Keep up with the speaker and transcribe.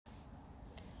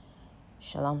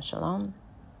Shalom, shalom.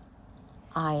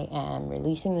 I am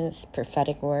releasing this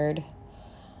prophetic word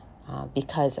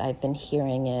because I've been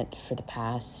hearing it for the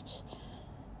past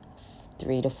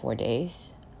 3 to 4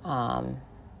 days. And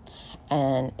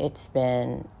it's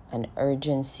been an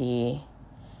urgency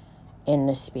in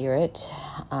the spirit.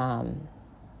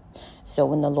 So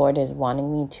when the Lord is wanting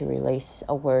me to release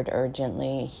a word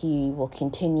urgently, He will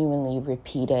continually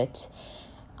repeat it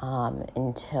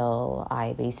until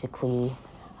I basically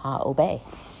obey.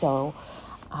 So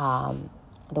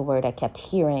the word I kept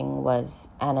hearing was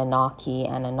Anunnaki,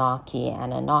 Anunnaki,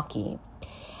 Anunnaki.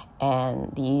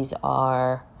 And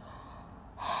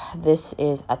this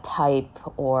is a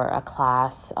type or a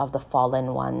class of the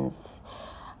fallen ones,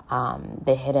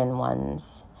 the hidden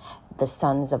ones, the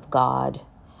sons of God.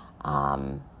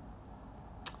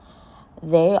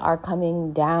 They are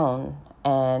coming down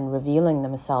and revealing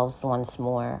themselves once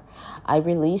more. I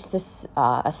released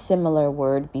a similar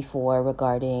word before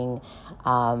regarding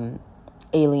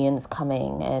aliens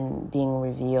coming and being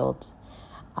revealed.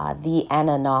 The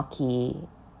Anunnaki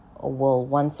will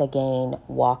once again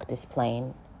walk this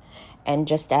plane. And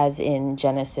just as in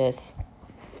Genesis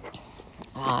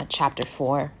chapter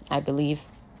 4, I believe,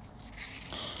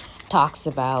 talks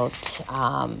about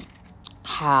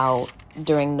how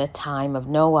during the time of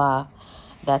Noah,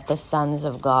 that the sons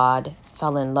of God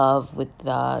fell in love with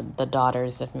the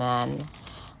daughters of man,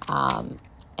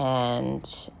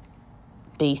 and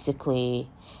basically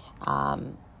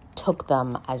took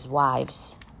them as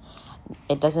wives.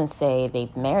 It doesn't say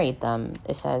they've married them.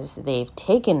 It says they've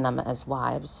taken them as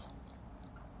wives.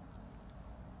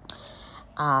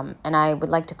 And I would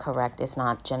like to correct, it's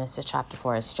not Genesis chapter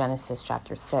 4, it's Genesis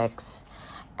chapter 6.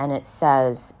 And it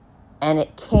says, and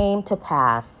it came to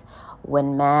pass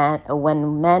when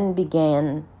men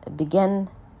began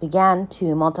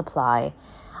to multiply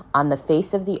on the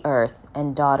face of the earth,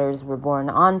 and daughters were born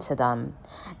unto them,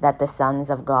 that the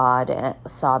sons of God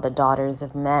saw the daughters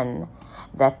of men,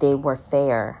 that they were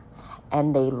fair,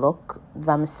 and they looked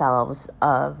them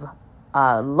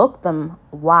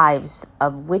wives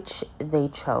of which they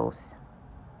chose.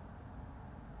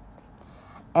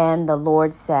 And the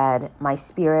Lord said, my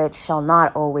spirit shall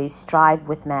not always strive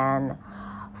with man,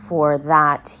 for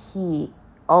that he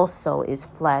also is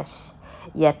flesh,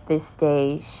 yet this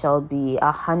day shall be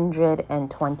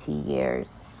 120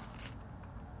 years.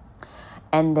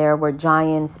 And there were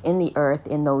giants in the earth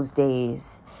in those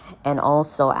days, and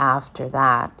also after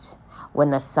that, when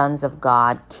the sons of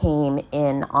God came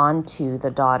in unto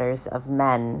the daughters of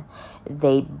men,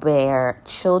 they bare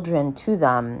children to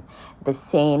them. The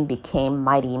same became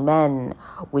mighty men,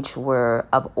 which were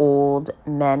of old,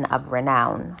 men of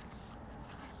renown.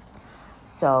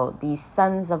 So these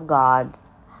sons of God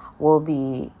will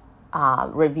be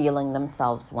revealing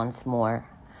themselves once more.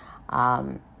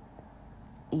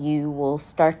 You will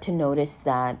start to notice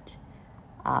that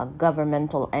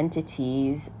governmental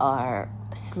entities are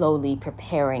slowly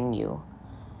preparing you.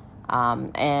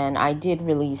 And I did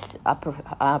release a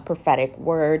prophetic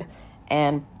word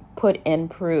and put in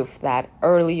proof that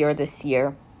earlier this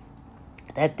year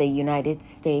that the United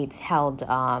States held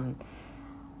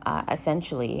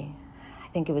essentially,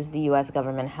 I think it was the U.S.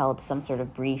 government held some sort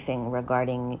of briefing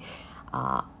regarding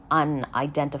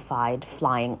unidentified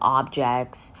flying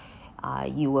objects,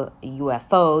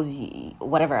 UFOs,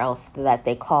 whatever else that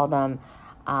they call them.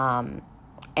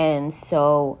 And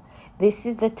so this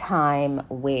is the time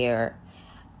where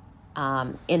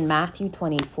in Matthew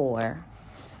 24,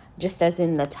 just as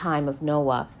in the time of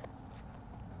Noah,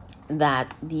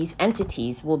 that these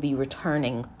entities will be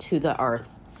returning to the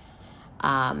earth.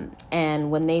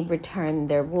 And when they return,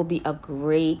 there will be a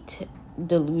great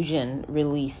delusion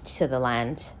released to the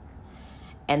land.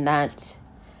 And that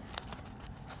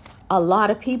a lot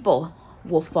of people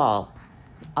will fall.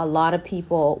 A lot of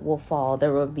people will fall.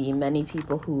 There will be many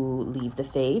people who leave the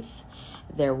faith.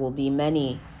 There will be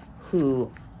many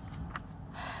who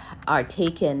are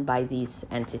taken by these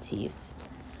entities.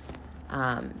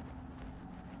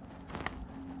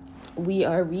 We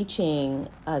are reaching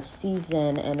a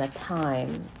season and a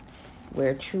time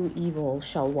where true evil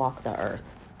shall walk the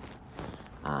earth.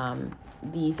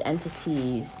 These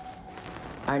entities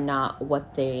are not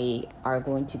what they are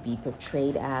going to be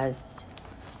portrayed as,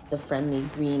 the friendly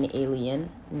green alien.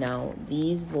 No,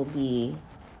 these will be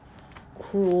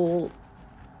cruel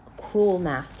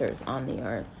masters on the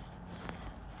earth.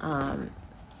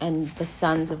 And the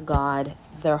sons of God,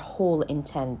 their whole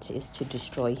intent is to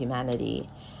destroy humanity,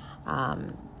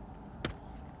 and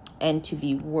to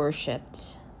be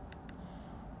worshipped.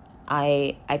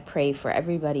 I pray for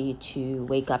everybody to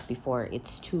wake up before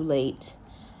it's too late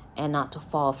and not to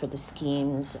fall for the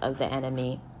schemes of the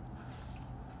enemy.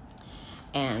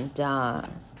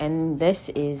 And this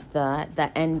is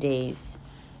the end days.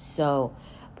 So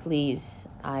please,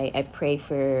 I pray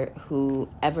for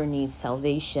whoever needs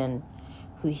salvation,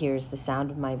 who hears the sound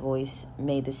of my voice.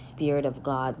 May the Spirit of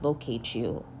God locate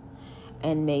you,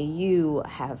 and may you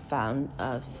have found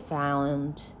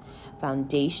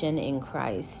foundation in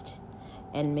Christ,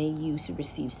 and may you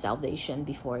receive salvation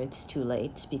before it's too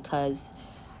late, because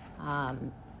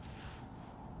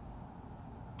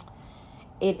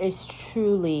it is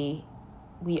truly,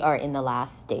 we are in the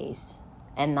last days,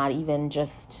 and not even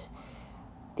just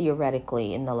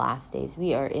theoretically in the last days.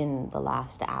 We are in the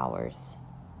last hours.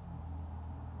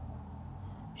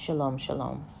 Shalom,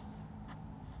 shalom.